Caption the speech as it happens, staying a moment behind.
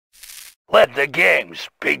Let the games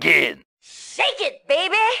begin. Shake it,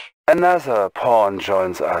 baby! Another pawn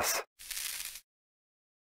joins us.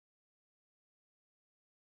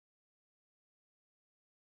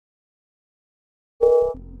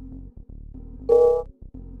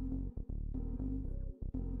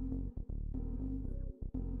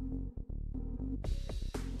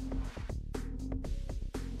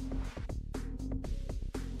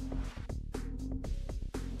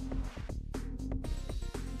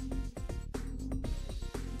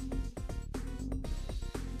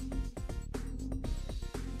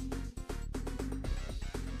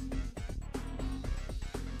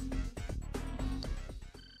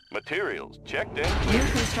 Materials checked in. New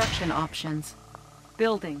construction options.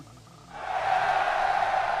 Building.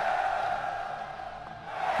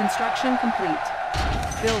 Construction complete.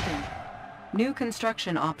 Building. New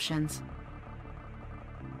construction options.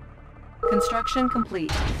 Construction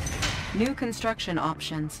complete. New construction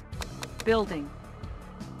options. Building.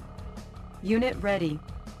 Unit ready.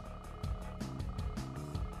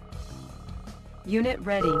 Unit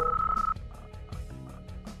ready.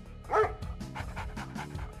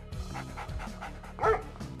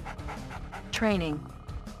 Training.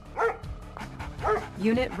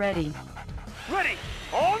 Unit ready. Ready!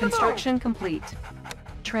 On the Construction complete.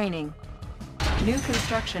 Training. New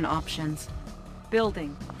construction options.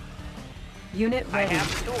 Building. Unit ready. I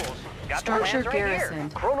have the tools. Got Structure the plans right garrison. here.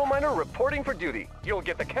 Chrono miner reporting for duty. You'll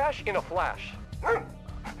get the cash in a flash.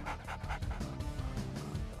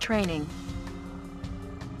 Training.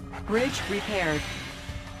 Bridge repaired.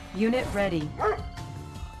 Unit ready.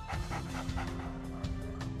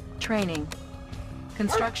 Training.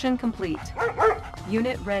 Construction complete.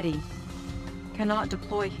 Unit ready. Cannot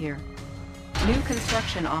deploy here. New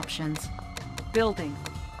construction options. Building.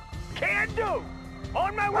 Can do!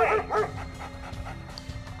 On my way!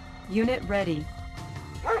 Unit ready.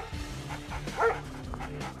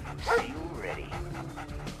 See you ready.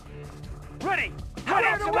 Ready! How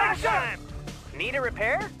about some action? Need a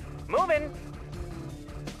repair? Moving.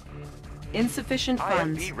 Insufficient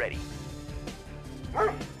funds. IFB ready.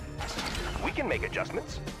 We can make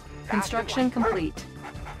adjustments. Construction complete.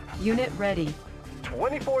 Unit ready.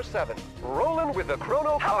 24/7. Rolling with the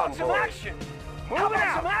Chrono How about some Convoy. action? How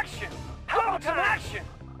about some action? How about some action?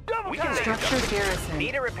 Double We can time! make Structure garrison.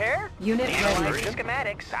 Need a repair? Unit Analyzing ready.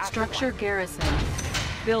 schematics. Structure garrison.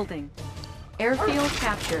 Building. Airfield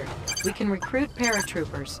captured. We can recruit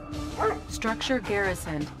paratroopers. Structure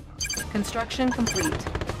garrisoned. Construction complete.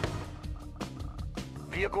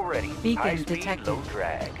 Vehicle ready. Beacon High speed, detected. low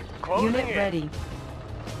drag. Closing Unit in. ready.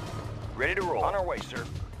 Ready to roll. On our way, sir.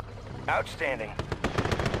 Outstanding.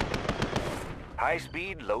 High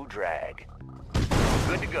speed, low drag.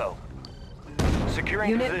 Good to go. Securing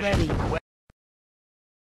Unit position. ready.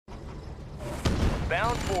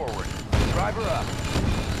 Bound forward. Driver up.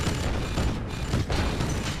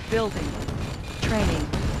 Building. Training.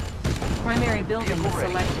 Primary building Vehicle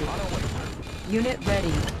ready. selected. On our way, sir. Unit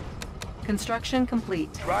ready. Construction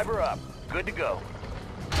complete. Driver up. Good to go.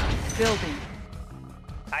 Building.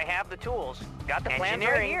 I have the tools. Got the plans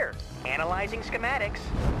right here. Analyzing schematics.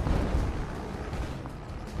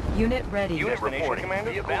 Unit ready. Unit Destination, reporting.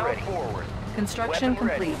 Commander. Vehicle Bound ready. forward. Construction Weapon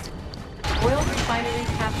ready. complete. Oil refinery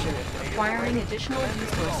captured. Acquiring additional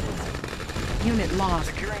resources. Unit lost.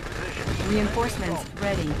 Securing position. Reinforcements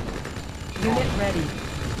ready. Unit ready.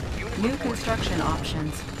 Unit New reporting. construction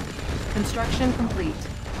options. Construction complete.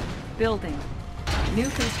 Building. New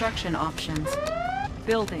construction options.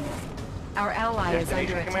 Building. Our ally is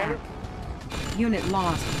under Destination, attack. Commander. Unit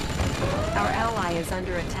lost. Our ally is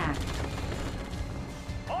under attack.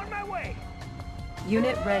 On my way.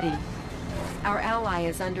 Unit ready. Our ally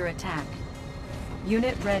is under attack.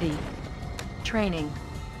 Unit ready. Training.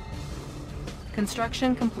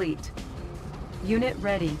 Construction complete. Unit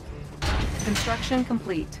ready. Construction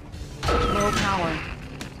complete. Low power.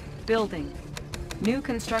 Building. New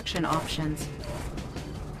construction options.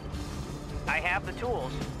 I have the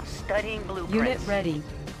tools. Studying blueprints. Unit ready.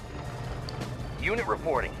 Unit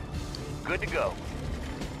reporting. Good to go.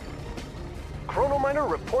 Chrono miner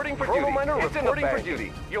reporting for duty. Chrono miner It's in the reporting for bag.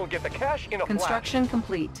 duty. You'll get the cash in a Construction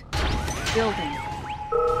complete. Building.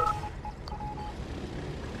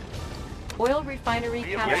 Oil refinery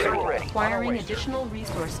Vehicle captured. ready. Acquiring On our way, sir. additional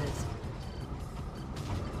resources.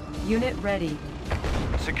 Unit ready.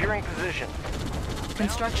 Securing position.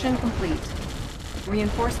 Construction complete.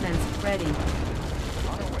 Reinforcements ready. On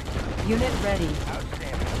our way, sir. Unit ready.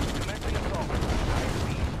 Outstanding. Commencing assault. High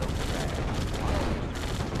speed, low drag. On our way,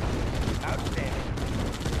 sir.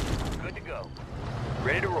 Outstanding. Good to go.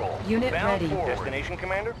 Ready to roll. Unit Bound ready. forward. Destination,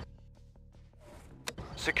 Commander?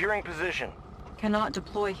 Securing position. Cannot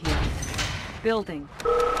deploy here. Building.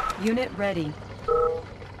 Unit ready.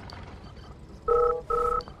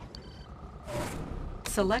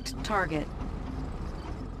 Select target.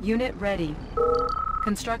 Unit ready.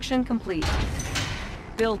 Construction complete.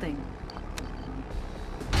 Building.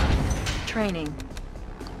 Training.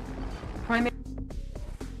 Primary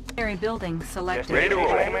building selected. Ready to roll,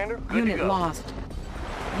 Commander. Good Unit to go. lost.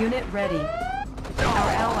 Unit ready. Our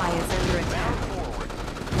ally is under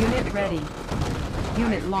attack. Unit ready.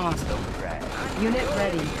 Unit lost. Unit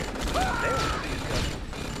ready.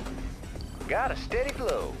 Got a steady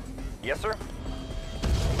flow. Yes, sir.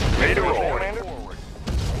 Ready to roll, Commander.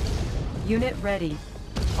 Unit ready.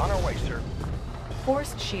 On our way, sir.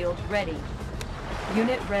 Force shield ready.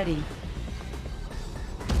 Unit ready.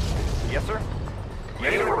 Yes, sir.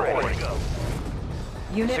 Ready to roll. Ready to go.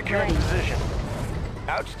 Unit Securing ready. position.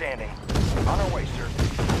 Outstanding. On our way, sir.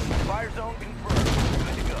 Fire zone confirmed.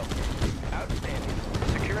 Good to go. Outstanding.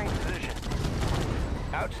 Securing position.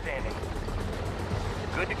 Outstanding.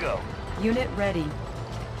 Good to go. Unit ready.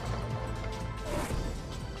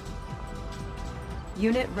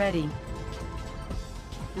 Unit ready.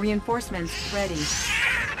 Reinforcements ready.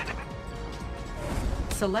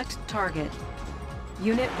 Select target.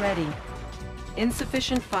 Unit ready.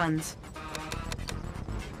 Insufficient funds.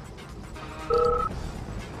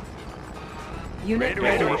 Unit Ready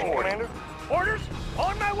ready. to roll, Commander. Orders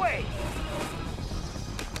on my way.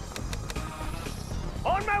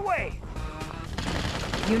 On my way.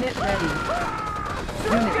 Unit ready.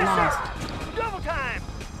 Unit Yes, lost. sir. Double time.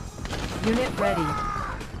 Unit ready.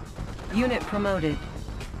 Unit promoted.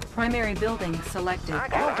 Primary building selected.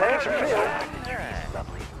 Tanks are filled.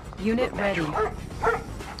 Lovely. Unit ready.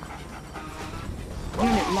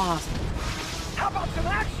 Unit lost. How about some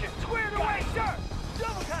action? Squared away, sir.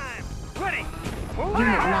 Double time. Ready.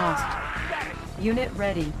 Unit lost. Unit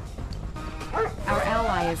ready. Our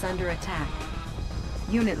ally is under attack.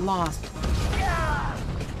 Unit lost.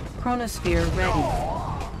 Chronosphere ready.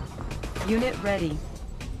 Unit ready.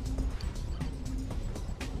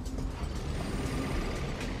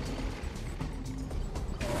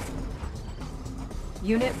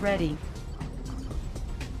 Unit ready.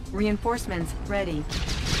 Reinforcements ready.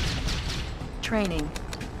 Training.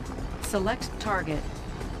 Select target.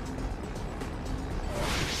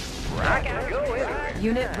 I can go anywhere.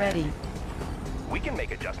 Unit ready. We can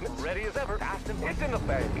make adjustments. Ready as ever. It's in the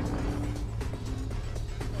bag.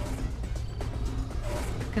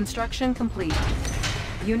 Construction complete.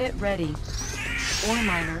 Unit ready. Ore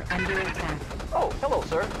miner under attack. Oh, hello,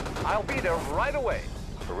 sir. I'll be there right away.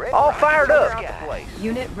 All fired up.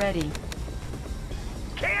 Unit ready.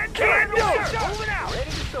 Can do it, sir. Moving out.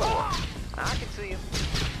 Ready to go. I can see him.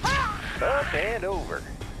 Up and over.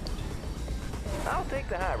 I'll take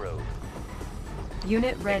the high road.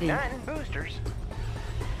 Unit ready. Igniting boosters.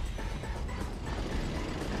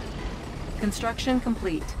 Construction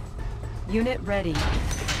complete. Unit ready.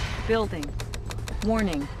 Building.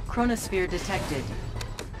 Warning. Chronosphere detected.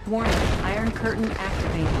 Warning. Iron curtain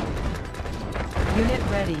activated. Unit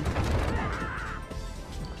ready.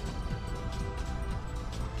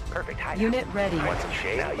 Perfect height. Unit ready. Want some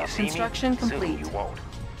shade? Now you see Construction me, soon complete. you won't.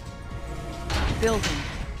 Building.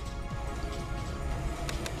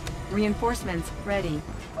 Reinforcements ready.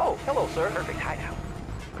 Oh, hello, sir. Perfect hideout.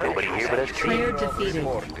 Nobody here but us. Player defeated.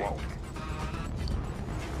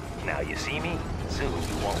 Now you see me, soon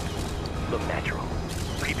you won't. Look natural.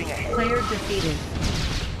 Creeping ahead. Player defeated.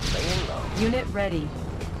 Laying low. Unit ready.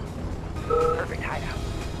 Perfect hideout.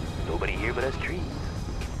 Nobody here but us trees.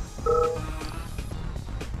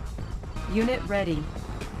 Unit ready.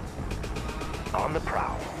 On the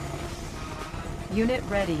prowl. Unit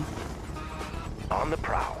ready. On the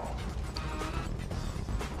prowl.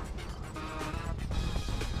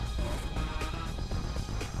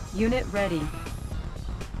 Unit ready.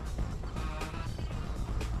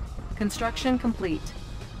 Construction complete.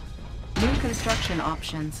 New construction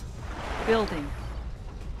options. Building.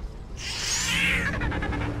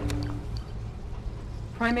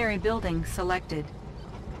 Primary building selected.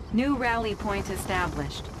 New rally point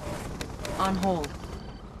established. On hold.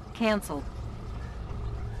 Cancelled.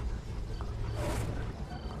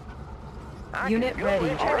 Unit ready.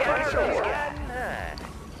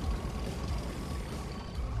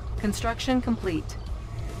 Construction complete.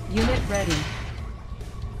 Unit ready.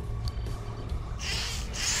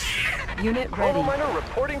 Unit ready. Chrono miner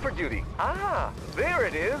reporting for duty. Ah, there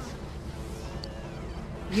it is.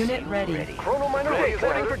 Unit ready. Chrono miner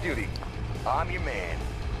reporting for duty. I'm your man.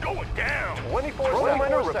 Going down. 24/7. Chrono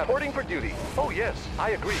miner reporting for duty. Oh yes,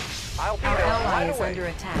 I agree. I'll be Our there ally right is away. under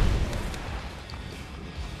attack.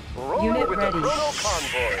 Roll Unit with ready. the Chrono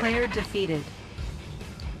convoy. Player defeated.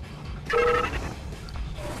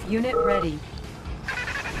 Unit ready.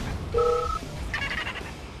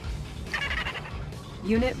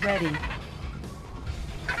 Unit ready.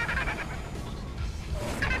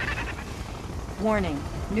 Warning,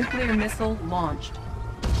 nuclear missile launched.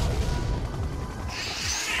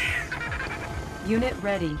 Unit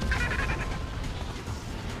ready.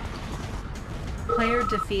 Player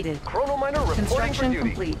defeated. Chrono miner reporting for Construction duty.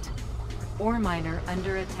 complete. Ore miner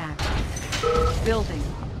under attack. Building.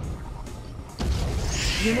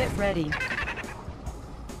 Unit ready.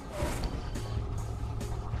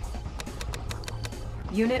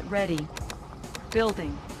 Unit ready.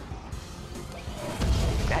 Building.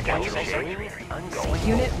 That guy you say?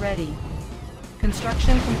 Unit ready.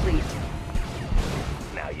 Construction complete.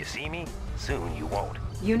 Now you see me? Soon you won't.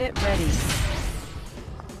 Unit ready.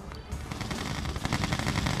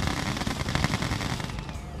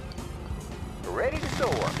 Ready to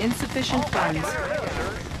soar. Insufficient funds.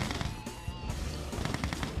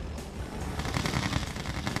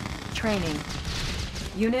 Training.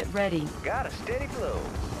 Unit ready. Got a steady flow.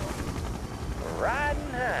 Riding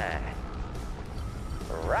high.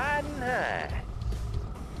 Riding high.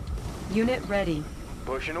 Unit ready.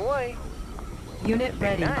 Pushing away. Unit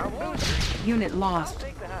ready. Igniting boosters. Unit I'll lost.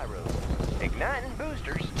 take the high road. Igniting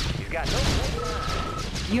boosters. He's got no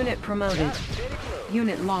place. Unit promoted. Got a steady flow.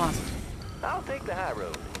 Unit lost. I'll take the high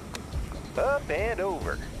road. Up and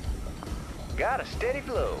over. Got a steady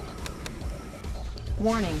flow.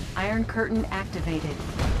 Warning, Iron Curtain activated.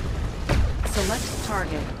 Select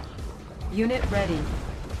target. Unit ready.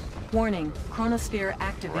 Warning, Chronosphere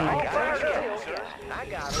activated. I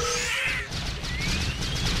got him.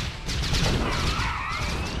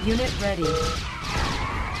 Unit ready.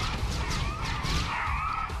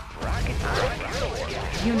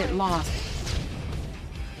 Rocket. Unit lost.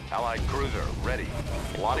 Allied cruiser ready.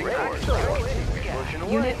 Plotting course. Pushing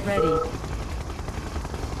away. Unit ready.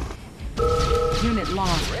 Unit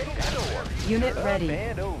lost. Ready to soar. Unit Up ready.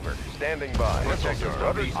 and over. Standing by. Protector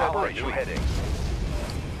rudder separation heading.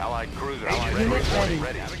 Allied cruiser. Unit ready.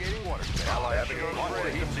 Navigating water. Allied ship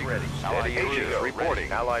ready. Steady Allied cruiser cruiser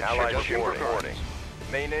reporting. Allied ship reporting.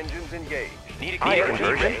 Main engines engaged. Need a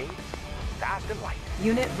conversion. Fast and light.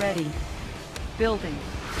 Unit ready. Building.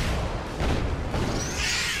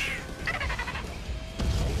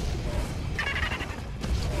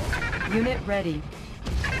 Unit ready.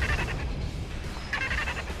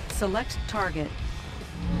 Select target.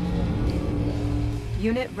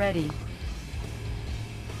 Unit ready.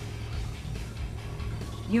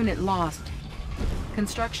 Unit lost.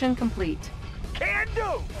 Construction complete. Can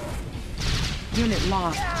do. Unit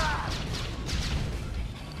lost.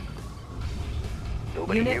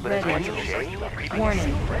 Nobody Unit here but a ready. bunch of shade.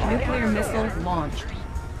 Warning, nuclear missile launched.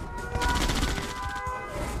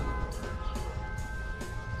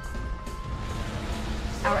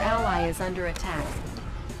 Our ally is under attack.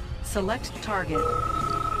 Select target.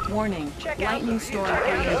 Warning, lightning storm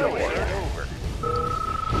created. Over.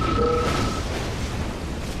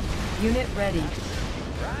 Unit ready.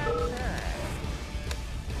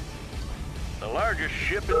 The largest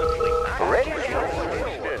ship in the fleet. Ready to soar.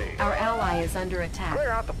 Steady. Our ally is under attack. Clear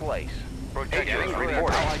out the place. Protectors reporting.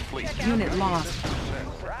 Allied fleet. Unit lost.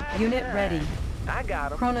 Unit ready. I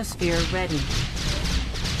got him. Chronosphere ready.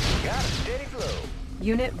 Got a steady flow.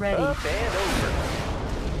 Unit ready. Up and over.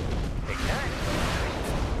 Ignite.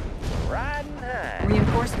 Riding high.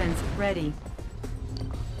 Reinforcements ready.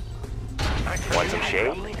 Want some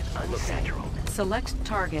shade? Unsaturated. Select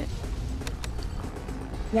target.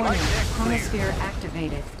 Warning, Chronosphere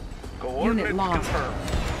activated. Unit lost.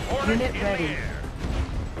 Unit ready.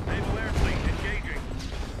 Naval air fleet engaging.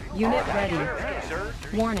 Unit ready. Sir.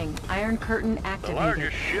 Warning, Iron Curtain The activated.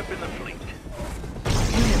 largest ship in the fleet.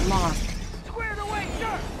 Unit lost. Squared away,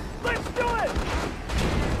 sir. Let's do it.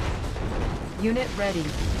 Unit ready.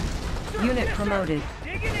 Unit promoted.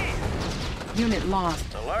 Dig it in. Unit lost.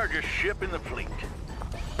 The largest ship in the fleet.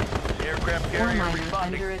 Aircraft Ore carrier miner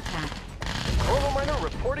responding. under attack. Chrono miner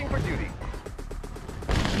reporting for duty.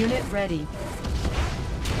 Unit ready.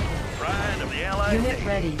 Pride of the Allied Unit Navy.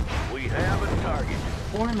 ready. We have a target.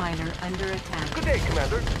 Ore miner under attack. Good day,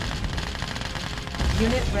 Commander.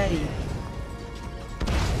 Unit ready.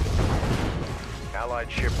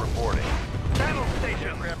 Allied ship reporting. Battle station.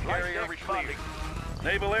 Aircraft carrier responding.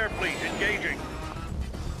 Naval air fleet engaging.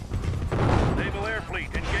 Naval air fleet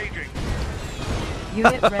engaging.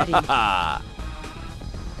 Unit ready.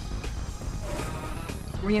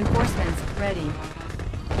 Reinforcements ready.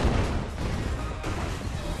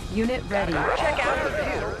 Unit ready. Check out the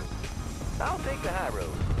view. I'll take the high road.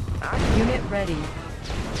 Unit ready.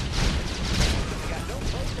 Got no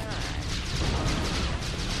place to hide.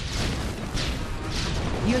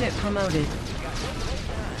 Unit promoted.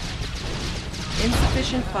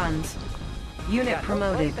 Insufficient funds. Unit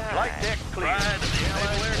promoted. Flight deck clear.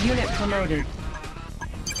 Unit promoted.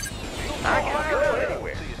 I can go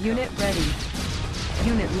anywhere. Unit ready.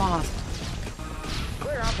 Unit lost.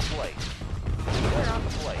 Clear out the place. Clear out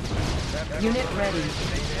the place. Unit ready.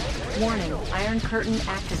 Warning, Iron Curtain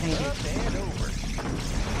activated.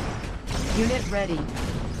 Unit ready.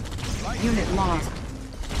 Unit lost.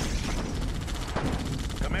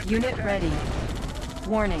 Unit ready.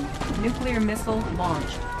 Warning, nuclear missile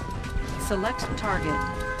launched. Select target.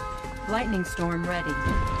 Lightning storm ready.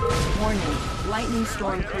 Warning, lightning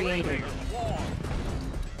storm created.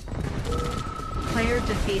 Player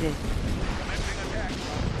defeated.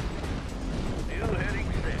 New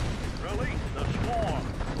heading set. Release the swarm.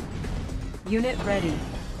 Unit ready.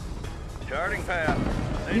 Charting path.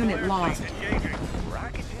 Naval Unit air lost. fleet engaging.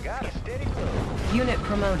 Rockets got a steady flow. Unit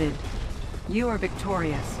promoted. You are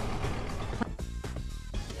victorious.